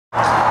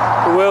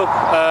Will,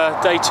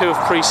 day 2 of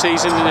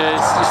pre-season,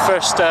 his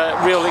first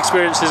real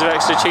experiences of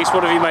Exeter Chiefs.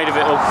 What have you made of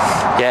it all?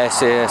 Yeah,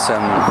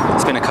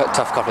 it's been a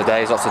tough couple of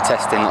days, lots of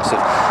testing, lots of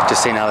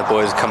just seeing how the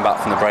boys come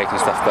back from the break and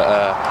stuff, but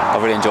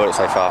I've really enjoyed it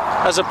so far.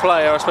 As a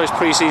player, I suppose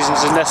pre-season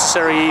is a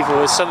necessary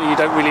evil. It's something you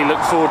don't really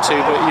look forward to,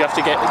 but you have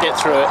to get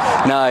through it.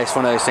 No, it's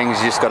one of those things,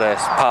 you just got to,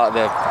 it's part of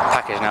the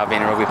package now,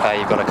 being a rugby player,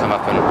 you've got to come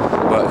up and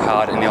work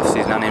hard in the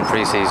off-season and in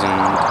pre-season,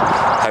 and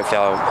hopefully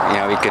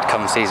I'll be good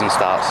come season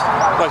starts.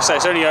 Like I say,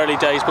 it's only early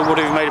days, but what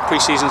have you made of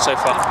pre-season so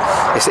far?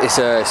 It's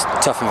a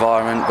tough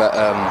environment, but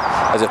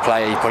as a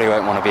player you probably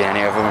won't want to be in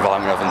any other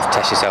environment other than to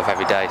test yourself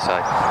every day,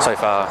 so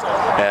far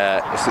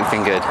it's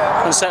been good.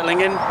 And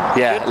settling in?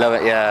 Yeah, good? love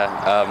it, yeah,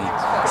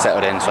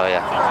 settled in, so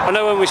yeah. I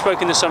know when we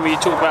spoke in the summer you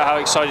talked about how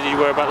excited you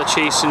were about the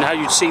Chiefs and how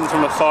you'd seen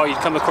from afar, you'd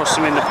come across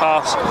them in the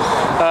past.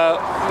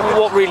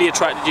 What really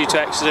attracted you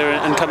to Exeter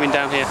and coming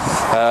down here?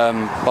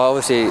 Well,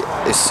 obviously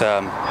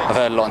I've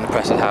heard a lot in the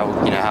press of how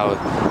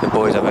the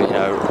boys are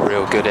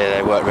real good here.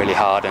 They work really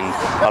hard, and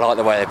I like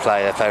the way they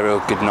play. They play a real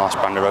good, nice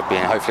brand of rugby,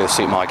 and hopefully it'll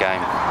suit my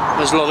game.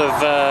 There's a lot of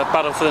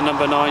battle for the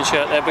number 9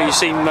 shirt there, but you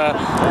seem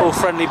all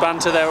friendly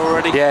banter there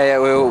already. Yeah,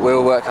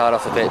 we'll work hard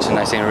off the pitch, and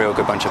they seem a real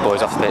good bunch of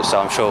boys off the pitch. So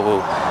I'm sure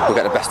we'll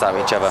get the best out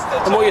of each other.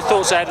 And what are your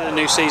thoughts ahead of the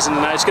new season?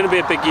 And it's going to be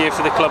a big year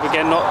for the club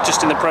again, not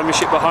just in the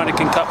Premiership, but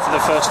Heineken Cup for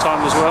the first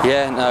time as well.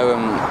 Yeah, no,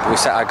 we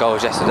set our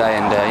goals yesterday,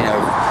 and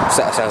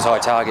set ourselves high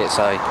targets.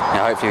 So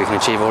hopefully we can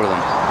achieve all of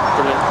them.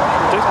 Brilliant.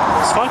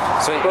 It's fine.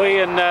 Sweet. Well,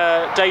 Ian,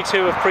 day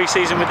 2 of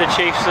pre-season with the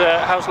Chiefs.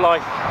 How's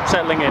life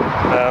settling in?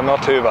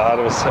 Not too bad.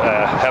 It was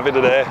heavy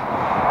today.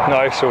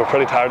 No, so we're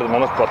pretty tired at the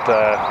minute, but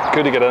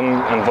good to get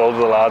involved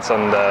with the lads,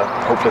 and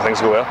hopefully things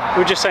go well.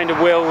 We were just saying to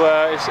Will,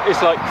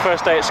 it's like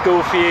first day at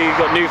school for you. You've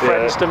got new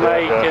friends to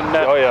make, and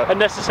a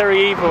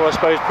necessary evil, I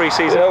suppose,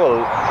 pre-season. Yeah,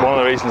 well, one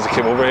of the reasons I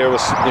came over here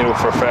was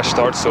for a fresh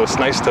start. So it's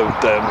nice to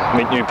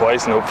meet new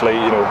boys and hopefully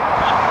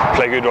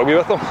play good rugby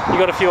with them. You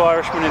got a few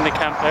Irishmen in the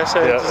camp there,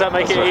 so does that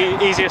make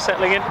it easier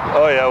settling in?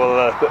 Oh yeah,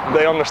 well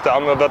they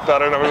understand me a bit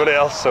better than everybody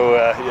else, so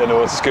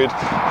it's good.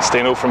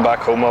 Steno from back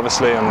home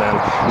obviously, and then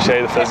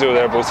Shay the physio,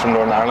 they're both from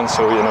Northern Ireland,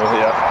 so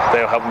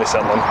they'll help me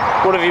settle in.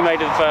 What have you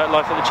made of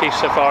life at the Chiefs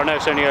so far? I know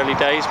it's only early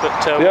days, but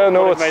what have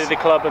you made of the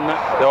club and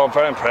that? Yeah, I'm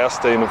very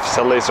impressed. The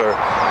facilities are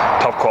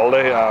top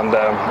quality, and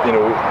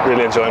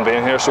really enjoying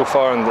being here so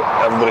far, and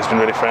everybody's been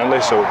really friendly,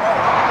 so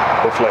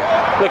hopefully.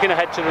 Looking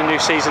ahead to the new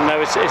season though,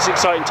 it's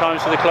exciting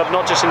times for the club,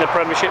 not just in the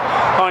Premiership,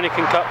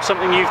 Heineken Cup,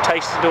 something you've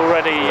tasted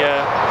already.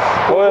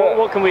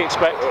 What can we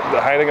expect? All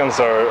the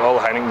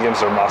Heineken games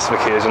are massive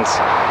occasions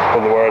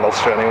of the world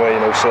Ulster anyway,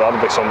 so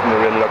that'll be something to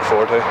really look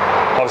forward to.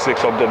 Obviously the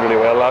club did really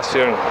well last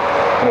year, and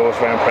I was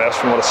very impressed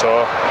from what I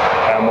saw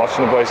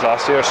watching the boys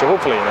last year, so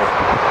hopefully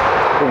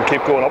we can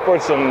keep going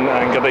upwards and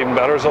get even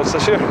better results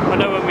this year. I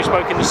know when we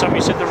spoke in the summer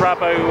you said the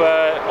Rabo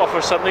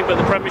offers something, but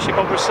the Premiership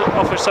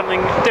offers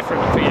something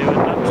different for you, and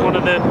that was one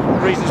of the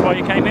reasons why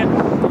you came here.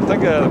 I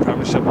think the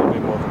Premiership will be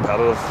more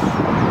competitive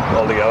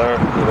altogether.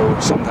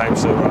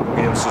 Sometimes the Rabo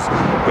games was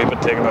a wee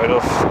bit taken out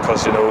of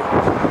because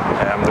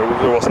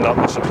there wasn't that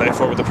much to play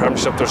for. With the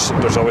Premiership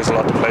there's always a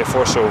lot to play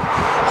for, so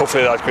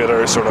hopefully that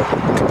greater sort of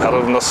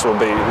competitiveness will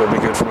be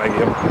good for my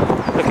game.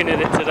 Looking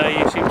at it today,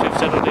 you seem to have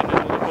settled in,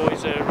 and the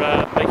boys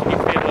are making you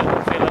feel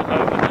at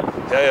home and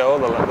that. Yeah, all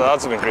the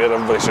lads have been great.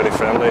 Everybody's really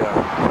friendly.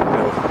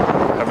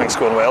 Everything's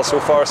going well so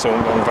far, so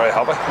I'm very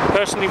happy.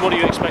 Personally, what are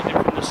you expecting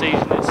from the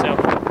season itself?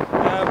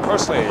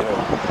 Personally,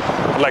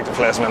 I'd like to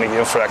play as many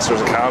games for Exeter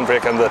as I can,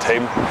 break into the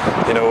team,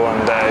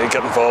 and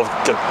get involved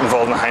in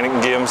the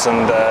Heineken games,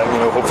 and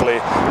hopefully we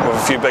have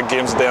a few big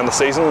games at the end of the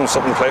season and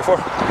something to play for.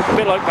 A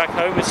bit like back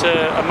home, it's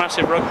a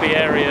massive rugby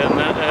area, and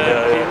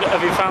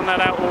have you found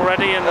that out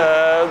already? And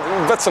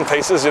bits and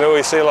pieces,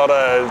 we see a lot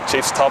of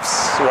Chiefs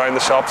tops around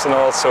the shops and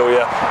all, so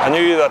yeah, I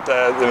knew that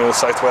the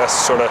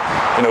Southwest sort of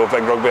a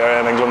big rugby area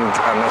in England,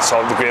 and I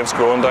saw the game's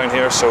growing down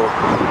here, so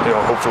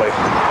hopefully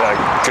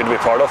good to be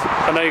part of.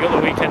 I know you got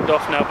the weekend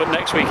off now, but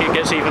next week it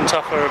gets even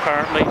tougher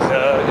apparently.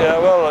 Yeah,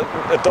 well,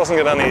 it doesn't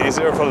get any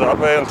easier, put it that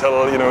way,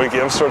 until the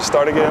games sort of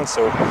start again.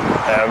 So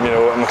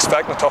I'm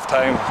expecting a tough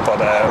time, but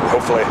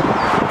hopefully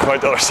come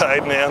out the other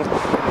side in the end.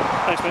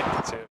 Thanks,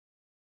 mate.